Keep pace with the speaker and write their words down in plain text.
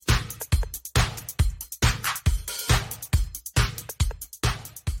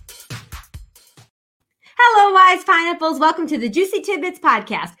Wise Pineapples. Welcome to the Juicy Tidbits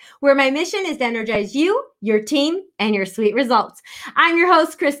podcast, where my mission is to energize you, your team, and your sweet results. I'm your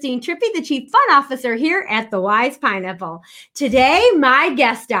host, Christine Trippi, the Chief Fun Officer here at the Wise Pineapple. Today, my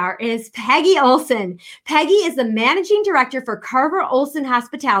guest star is Peggy Olson. Peggy is the Managing Director for Carver Olson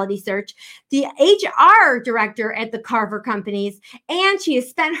Hospitality Search, the HR Director at the Carver Companies, and she has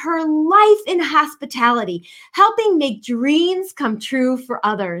spent her life in hospitality, helping make dreams come true for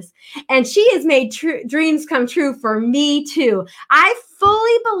others. And she has made dreams come true for me too. I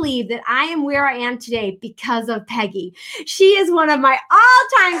fully believe that I am where I am today because of Peggy. She is one of my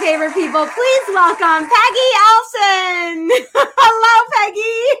all-time favorite people. Please welcome Peggy Olson. Hello,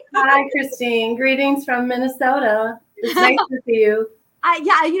 Peggy. Hi, Christine. Greetings from Minnesota. It's nice to see you.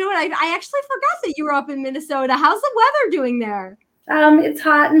 Yeah, you know what? I actually forgot that you were up in Minnesota. How's the weather doing there? It's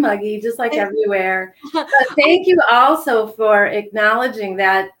hot and muggy, just like everywhere. But thank you also for acknowledging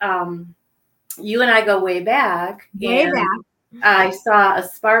that you and I go way back. Way back. I saw a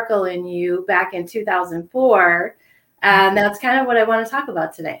sparkle in you back in 2004, and that's kind of what I want to talk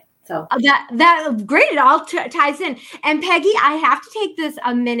about today. So that great. It all ties in. And Peggy, I have to take this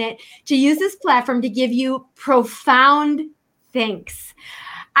a minute to use this platform to give you profound thanks.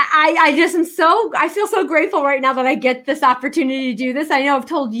 I feel so grateful right now that I get this opportunity to do this. I know I've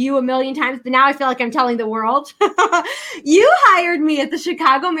told you a million times, but now I feel like I'm telling the world. You hired me at the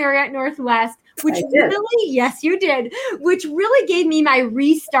Chicago Marriott Northwest, which yes, you did, which really gave me my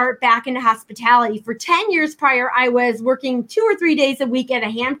restart back into hospitality. For 10 years prior, I was working 2 or 3 days a week at a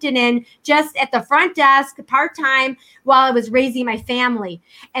Hampton Inn, just at the front desk, part-time, while I was raising my family.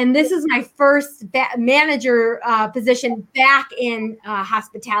 And this is my first manager position back in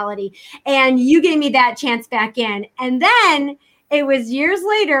hospitality. And you gave me that chance back in. And then it was years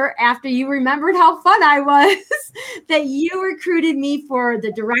later, after you remembered how fun I was, that you recruited me for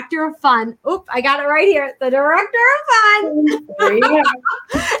the Director of Fun. Oop, I got it right here. The Director of Fun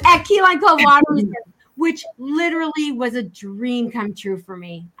at Key Lime Club Water, which literally was a dream come true for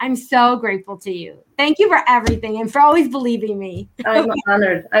me. I'm so grateful to you. Thank you for everything and for always believing me. I'm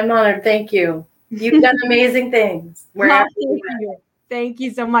honored. Thank you. You've done amazing things. Thank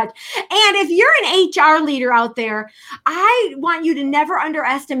you so much. And if you're an HR leader out there, I want you to never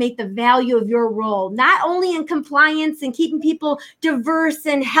underestimate the value of your role, not only in compliance and keeping people diverse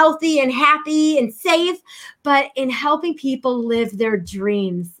and healthy and happy and safe, but in helping people live their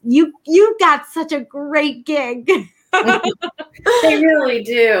dreams. You got such a great gig. They really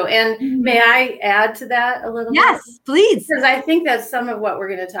do. And may I add to that a little bit? Yes, please. Because I think that's some of what we're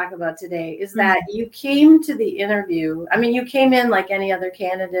going to talk about today is that you came to the interview. I mean, you came in like any other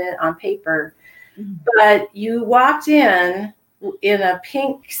candidate on paper, but you walked in a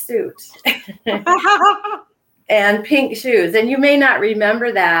pink suit and pink shoes. And you may not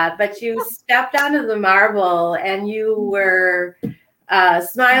remember that, but you stepped onto the marble and you were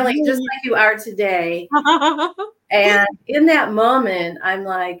smiling just like you are today. And in that moment, I'm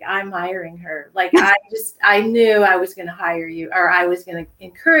like, I'm hiring her. Like, I knew I was going to hire you, or I was going to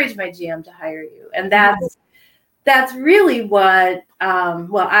encourage my GM to hire you. And that's really what,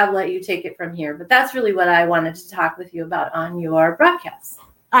 well, I'll let you take it from here, but that's really what I wanted to talk with you about on your broadcast.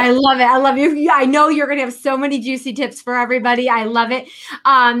 I love it. I love you. I know you're going to have so many juicy tips for everybody. I love it.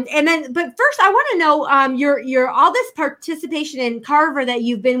 But first I want to know your all this participation in Carver that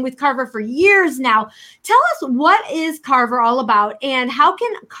you've been with Carver for years now. Tell us, what is Carver all about and how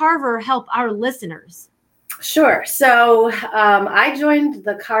can Carver help our listeners? Sure. So I joined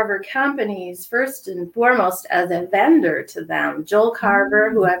the Carver Companies first and foremost as a vendor to them. Joel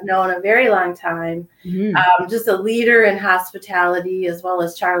Carver, who I've known a very long time, just a leader in hospitality, as well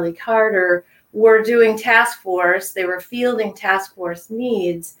as Charlie Carter, were doing task force. They were fielding task force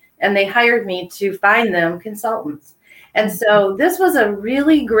needs, and they hired me to find them consultants. And so this was a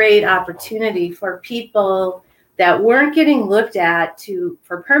really great opportunity for people that weren't getting looked at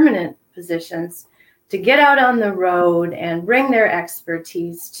for permanent positions to get out on the road and bring their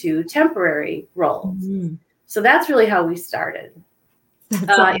expertise to temporary roles. So that's really how we started.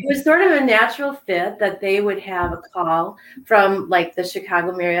 It was sort of a natural fit that they would have a call from like the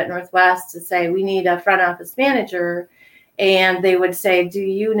Chicago Marriott Northwest to say, we need a front office manager. And they would say, do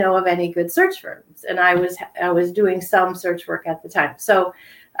you know of any good search firms? And I was doing some search work at the time. So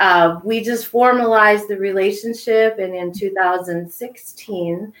we just formalized the relationship. And in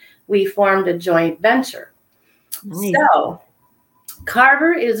 2016, we formed a joint venture. Nice. So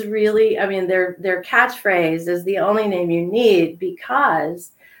Carver is really, I mean, their catchphrase is the only name you need,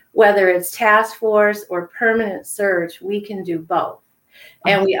 because whether it's task force or permanent search, we can do both.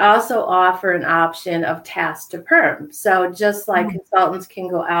 And we also offer an option of task to perm. So just like consultants can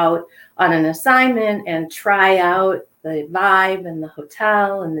go out on an assignment and try out the vibe and the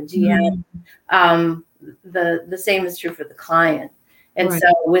hotel and the GM, the same is true for the client. And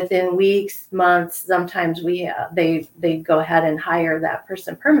so within weeks, months, sometimes they go ahead and hire that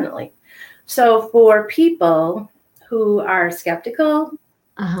person permanently. So for people who are skeptical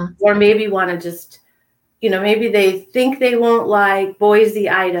or maybe want to just, maybe they think they won't like Boise,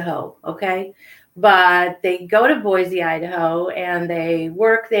 Idaho, okay? But they go to Boise, Idaho, and they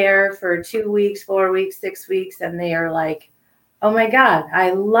work there for 2 weeks, 4 weeks, 6 weeks, and they are like, oh my God,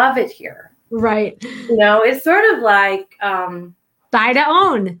 I love it here. Right. It's sort of like buy to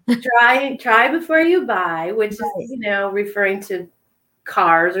own. Try before you buy, which is, referring to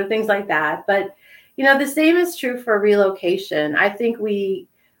cars or things like that. But, the same is true for relocation. I think we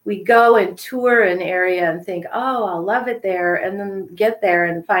go and tour an area and think, oh, I'll love it there, and then get there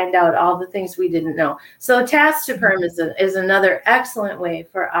and find out all the things we didn't know. So task to perm is another excellent way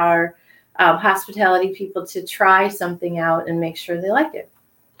for our hospitality people to try something out and make sure they like it.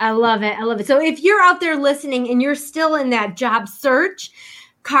 I love it. I love it. So if you're out there listening and you're still in that job search,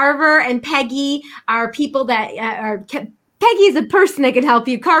 Carver and Peggy are people that are... Peggy is a person that can help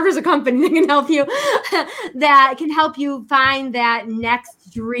you. Carver's a company that can help you, that can help you find that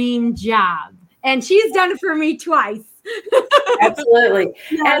next dream job. And she's done it for me twice. Absolutely.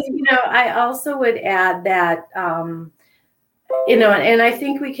 Yes. And, I also would add that, and I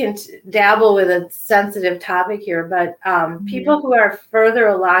think we can dabble with a sensitive topic here, but people who are further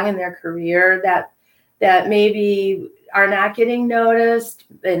along in their career that maybe are not getting noticed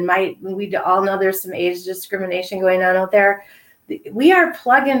and we all know there's some age discrimination going on out there. We are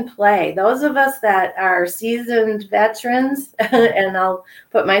plug and play. Those of us that are seasoned veterans, and I'll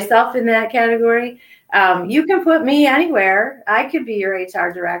put myself in that category, you can put me anywhere. I could be your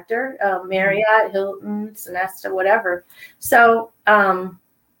HR director, Marriott, Hilton, Sonesta, whatever. So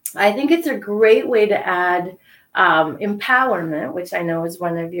I think it's a great way to add empowerment, which I know is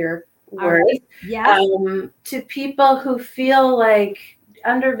one of your words, to people who feel like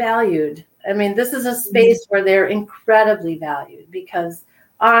undervalued. I mean, this is a space where they're incredibly valued because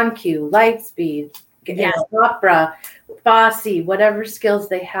on cue, light speed, opera, bossy, whatever skills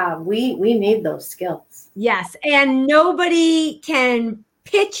they have, we need those skills. Yes, and nobody can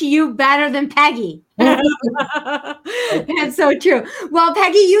pitch you better than Peggy. That's so true. Well,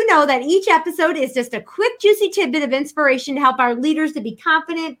 Peggy, you know that each episode is just a quick, juicy tidbit of inspiration to help our leaders to be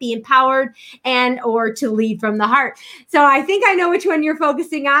confident, be empowered, or to lead from the heart. So I think I know which one you're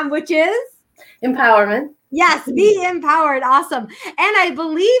focusing on, which is? Empowerment. Yes, be empowered. Awesome. And I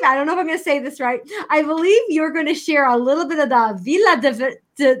believe, I don't know if I'm going to say this right, I believe you're going to share a little bit of the Villa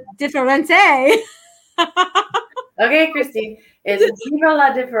Differente. Okay, Christine, it's Viva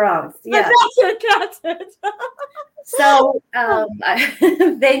la Différence. Yeah. That's it. So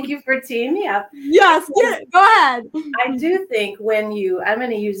thank you for teeing me up. Yes, go ahead. I do think I'm going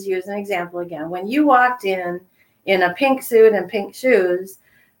to use you as an example again. When you walked in a pink suit and pink shoes,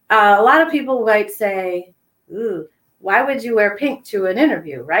 a lot of people might say, ooh, why would you wear pink to an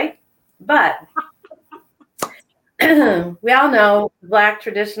interview, right? But we all know black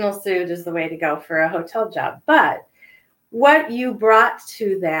traditional suit is the way to go for a hotel job. But what you brought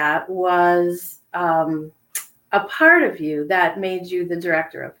to that was a part of you that made you the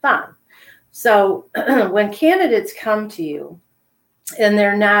director of fun. So when candidates come to you and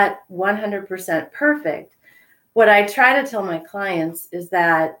they're not 100% perfect, what I try to tell my clients is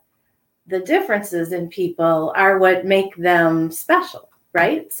that the differences in people are what make them special,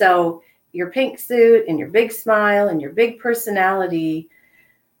 right? So your pink suit and your big smile and your big personality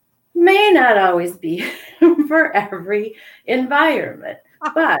may not always be for every environment,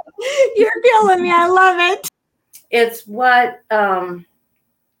 but you're killing me. I love it. It's what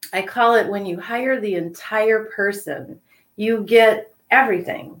I call it when you hire the entire person, you get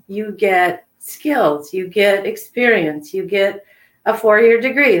everything. You get skills, you get experience, you get a 4-year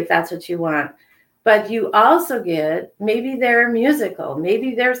degree if that's what you want. But you also get, maybe they're musical,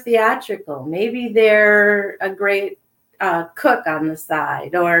 maybe they're theatrical, maybe they're a great cook on the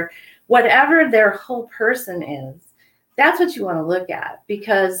side, or whatever their whole person is. That's what you want to look at,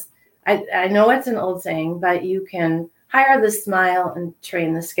 because I know it's an old saying, but you can hire the smile and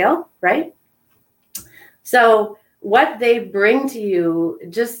train the skill, right? So what they bring to you,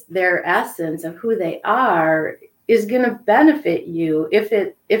 just their essence of who they are, is going to benefit you if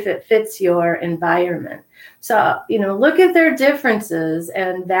it fits your environment. So, look at their differences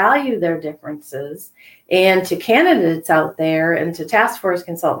and value their differences. And to candidates out there and to task force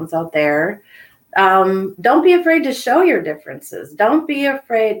consultants out there, Don't be afraid to show your differences. Don't be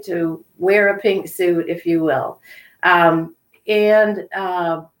afraid to wear a pink suit, if you will. I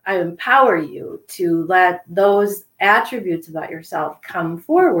empower you to let those attributes about yourself come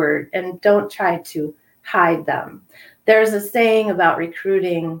forward and don't try to hide them. There's a saying about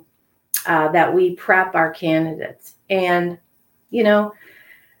recruiting that we prep our candidates. And,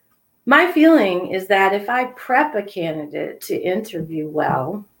 my feeling is that if I prep a candidate to interview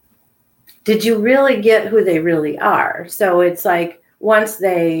well, did you really get who they really are? So it's like once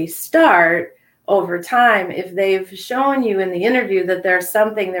they start, over time, if they've shown you in the interview that there's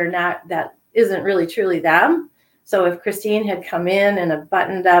something they're not, that isn't really truly them. So if Christine had come in a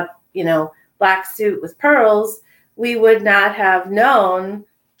buttoned up, black suit with pearls, we would not have known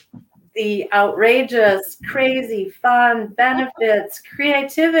the outrageous, crazy, fun, benefits,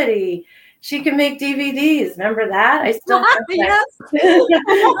 creativity. She can make DVDs. Remember that? I still have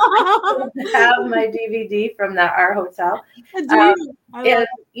my DVD from our hotel.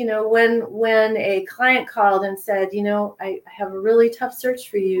 When a client called and said, I have a really tough search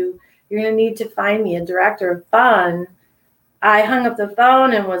for you. You're going to need to find me a director of fun. I hung up the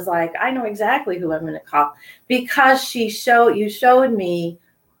phone and was like, I know exactly who I'm going to call, because you showed me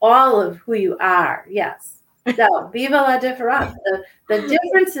all of who you are. Yes. So, viva la différence. The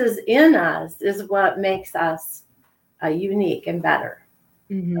differences in us is what makes us unique and better.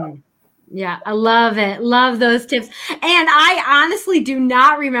 Mm-hmm. So. Yeah, I love it. Love those tips. And I honestly do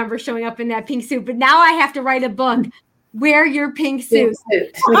not remember showing up in that pink suit, but now I have to write a book. Wear your pink suit.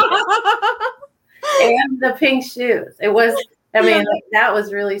 And the pink shoes. It was, that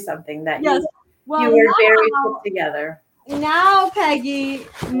was really something that you were very put together. Now, Peggy,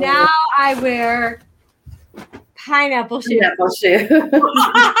 I wear pineapple shoes.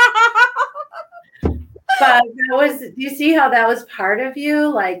 But do you see how that was part of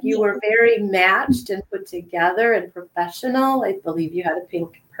you? Like you were very matched and put together and professional. I believe you had a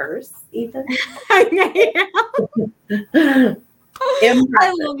pink purse, even. I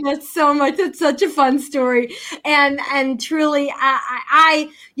love that so much. It's such a fun story, and truly,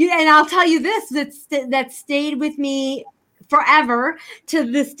 and I'll tell you this that stayed with me forever to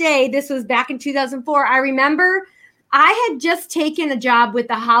this day. This was back in 2004. I remember I had just taken a job with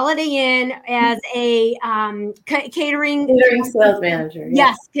the Holiday Inn as a catering sales manager.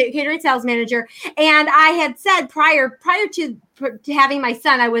 Yes, catering sales manager. And I had said prior to having my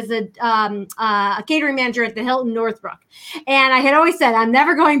son, I was a catering manager at the Hilton Northbrook. And I had always said, I'm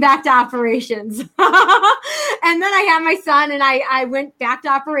never going back to operations. And then I had my son and I went back to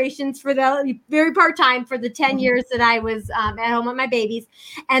operations for the very part-time for the 10 years that I was at home with my babies.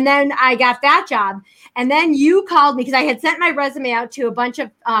 And then I got that job. And then you called me because I had sent my resume out to a bunch of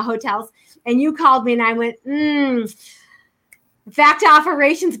hotels. And you called me and I went, back to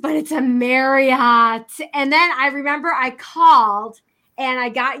operations, but it's a Marriott. And then I remember I called and I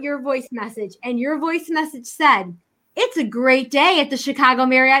got your voice message, and your voice message said, it's a great day at the Chicago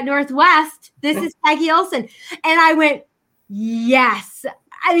Marriott Northwest. This is Peggy Olson. And I went, yes.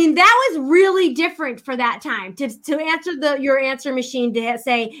 I mean, that was really different for that time to answer your answer machine to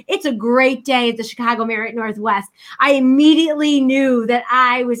say, it's a great day at the Chicago Marriott Northwest. I immediately knew that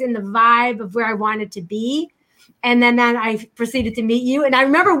I was in the vibe of where I wanted to be. And then I proceeded to meet you. And I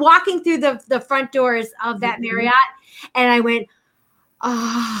remember walking through the front doors of that Marriott, and I went,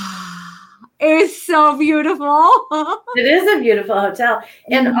 it was so beautiful. It is a beautiful hotel.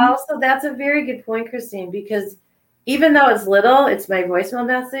 And also, that's a very good point, Christine, because even though it's little, it's my voicemail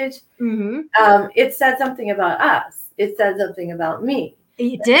message. It said something about us. It said something about me.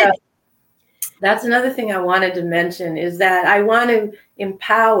 It did. So that's another thing I wanted to mention is that I want to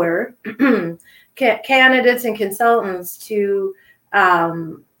empower candidates and consultants to,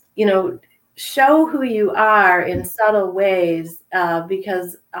 show who you are in subtle ways,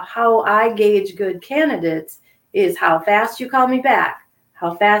 because how I gauge good candidates is how fast you call me back,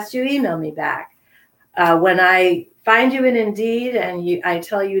 how fast you email me back. When I find you in Indeed and I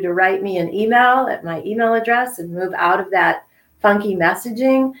tell you to write me an email at my email address and move out of that funky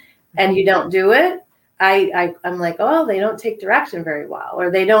messaging, and you don't do it, I'm like, oh, they don't take direction very well, or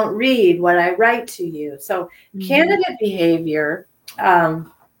they don't read what I write to you. So candidate behavior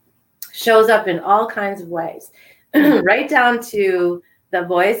shows up in all kinds of ways, right down to the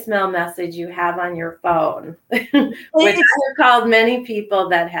voicemail message you have on your phone, which I have called many people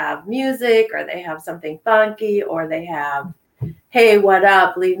that have music, or they have something funky, or they have, hey, what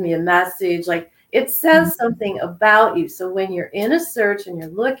up? Leave me a message. Like, it says something about you. So when you're in a search and you're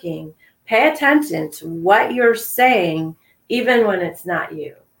looking, pay attention to what you're saying, even when it's not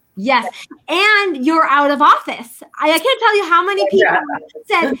you. Yes. And you're out of office. I can't tell you how many people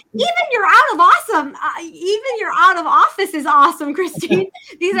said, even you're out of awesome. Even you're out of office is awesome, Christine.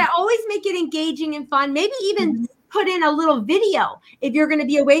 Because I always make it engaging and fun. Maybe even put in a little video if you're going to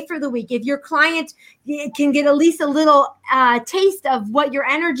be away for the week. If your client can get at least a little taste of what your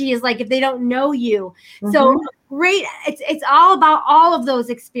energy is like if they don't know you. So great. It's all about all of those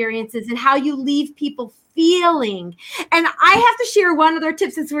experiences and how you leave people feeling. And I have to share one other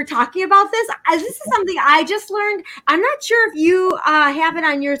tip since we're talking about this. This is something I just learned. I'm not sure if you have it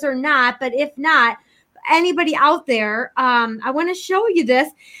on yours or not, but if not, anybody out there, I want to show you this.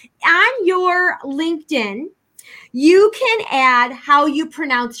 On your LinkedIn, you can add how you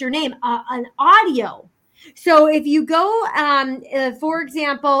pronounce your name, an audio. So if you go, for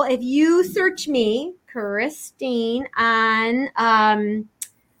example, if you search me, Christine, on,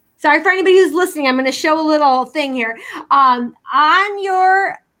 sorry for anybody who's listening, I'm going to show a little thing here. On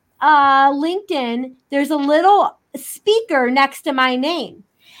your LinkedIn, there's a little speaker next to my name.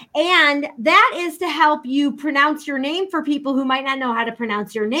 And that is to help you pronounce your name for people who might not know how to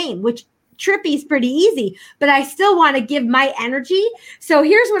pronounce your name, which Trippy is pretty easy, but I still want to give my energy. So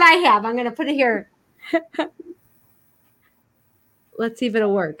here's what I have. I'm going to put it here. Let's see if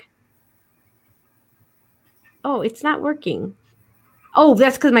it'll work. Oh, it's not working. Oh,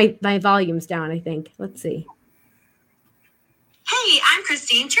 that's because my volume's down, I think. Let's see. Hey, I'm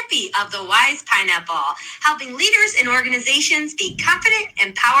Christine Trippy of The Wise Pineapple, helping leaders and organizations be confident,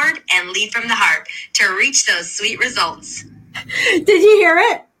 empowered, and lead from the heart to reach those sweet results. Did you hear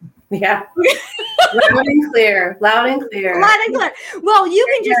it? Yeah. Loud and clear. Loud and clear. Loud and clear. Well, you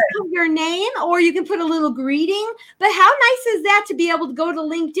can just put your name or you can put a little greeting. But how nice is that to be able to go to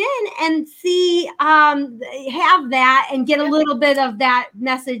LinkedIn and see, have that and get a little bit of that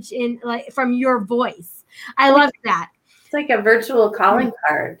message in from your voice. I love that. It's like a virtual calling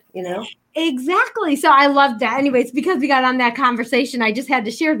card, you know? Exactly. So I love that. Anyways, because we got on that conversation, I just had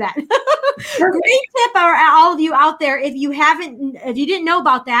to share that. Great tip, all of you out there. If you didn't know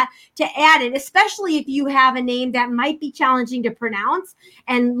about that, to add it, especially if you have a name that might be challenging to pronounce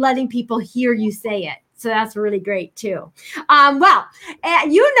and letting people hear you say it. So that's really great too. Well,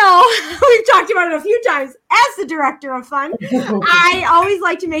 we've talked about it a few times as the director of fun. I always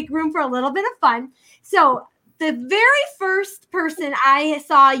like to make room for a little bit of fun. So the very first person I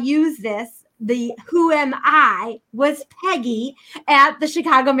saw use this, the Who Am I, was Peggy at the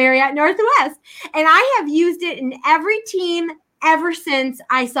Chicago Marriott Northwest. And I have used it in every team ever since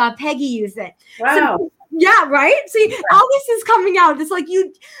I saw Peggy use it. Wow. So, yeah, right? See, all this is coming out. It's like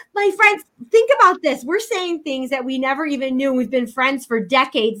my friends, think about this. We're saying things that we never even knew. We've been friends for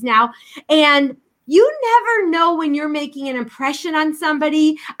decades now. And you never know when you're making an impression on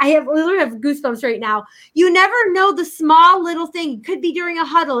somebody. I literally have goosebumps right now. You never know the small little thing. It could be during a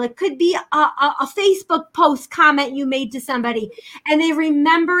huddle. It could be a Facebook post comment you made to somebody, and they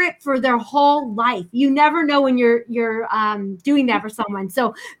remember it for their whole life. You never know when you're doing that for someone.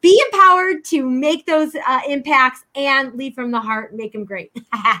 So be empowered to make those impacts and lead from the heart and make them great.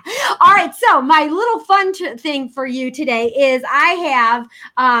 All right. So my little fun thing for you today is I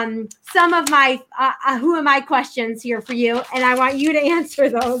have some of my who am I questions here for you, and I want you to answer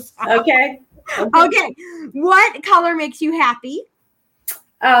those. Okay. What color makes you happy?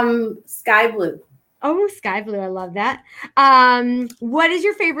 Sky blue. Oh, sky blue. I love that. What is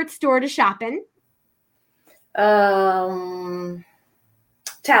your favorite store to shop in? Talbots.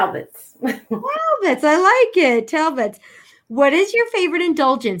 Talbots. I like it. Talbots. What is your favorite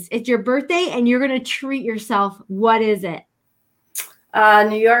indulgence? It's your birthday and you're going to treat yourself. What is it?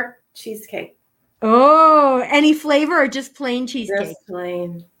 New York cheesecake. Oh, any flavor or just plain cheesecake? Just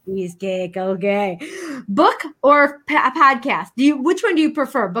plain cheesecake. Okay. Book or podcast? Which one do you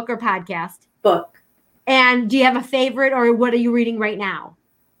prefer, book or podcast? Book. And do you have a favorite, or what are you reading right now?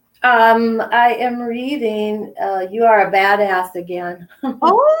 I am reading You Are a Badass Again.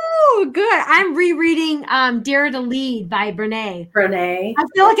 Oh, good. I'm rereading Dare to Lead by Brene. I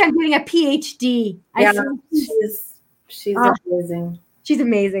feel like I'm getting a PhD. Yeah, she's amazing. She's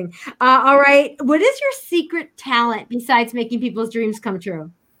amazing. All right. What is your secret talent besides making people's dreams come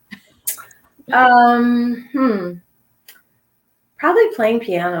true? Probably playing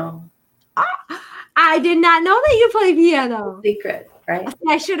piano. I did not know that you play piano. Secret, right?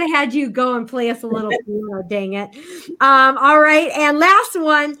 I should have had you go and play us a little piano, dang it. All right. And last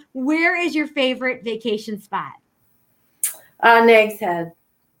one, where is your favorite vacation spot? Nags Head.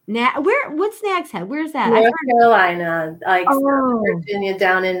 What's Nags Head? Where's that? North Carolina, Virginia,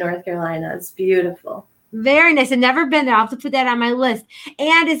 down in North Carolina. It's beautiful. Very nice. I've never been there. I'll have to put that on my list.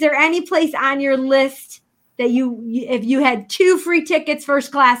 And is there any place on your list that if you had 2 free tickets,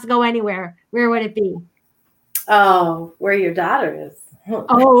 first class, to go anywhere, where would it be? Oh, where your daughter is.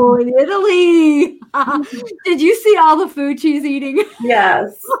 Oh, in Italy. Did you see all the food she's eating?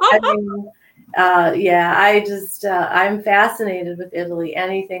 Yes. I mean, I'm fascinated with Italy,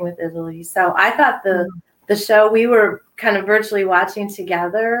 anything with Italy. So I thought the show we were kind of virtually watching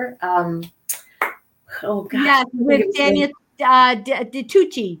together. Oh gosh. Yes, with Daniel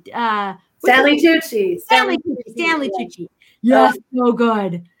Tucci. Stanley Tucci. Stanley Tucci. Yes, so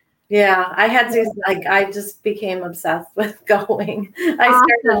good. Yeah, I had to, I just became obsessed with going. I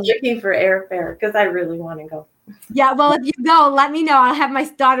started looking for airfare because I really want to go. Yeah, well, if you go, let me know. I'll have my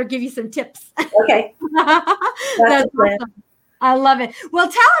daughter give you some tips. Okay. That's awesome. I love it.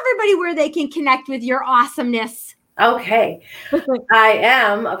 Well, tell everybody where they can connect with your awesomeness. Okay. I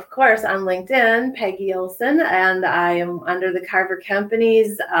am, of course, on LinkedIn, Peggy Olson, and I am under the Carver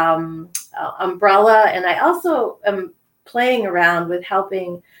Companies umbrella. And I also am playing around with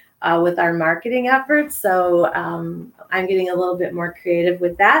helping with our marketing efforts. So I'm getting a little bit more creative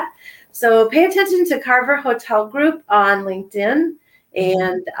with that. So pay attention to Carver Hotel Group on LinkedIn.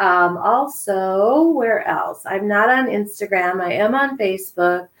 And also, where else? I'm not on Instagram. I am on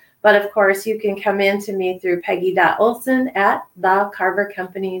Facebook. But of course, you can come in to me through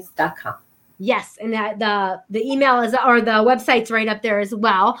peggy.olson@thecarvercompanies.com. Yes, and the email is, or the website's right up there as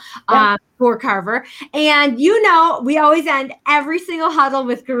well, for Carver. And we always end every single huddle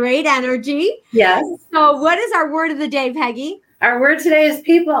with great energy. Yes. So what is our word of the day, Peggy? Our word today is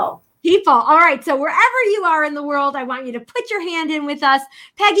people. People. All right. So wherever you are in the world, I want you to put your hand in with us.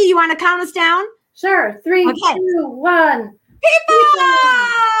 Peggy, you want to count us down? Sure. 3, 2, 1. People!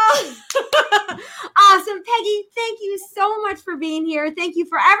 Awesome. Peggy, thank you so much for being here. Thank you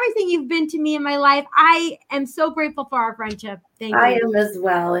for everything you've been to me in my life. I am so grateful for our friendship. Thank you. I am as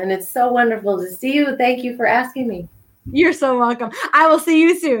well. And it's so wonderful to see you. Thank you for asking me. You're so welcome. I will see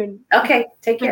you soon. Okay. Take care.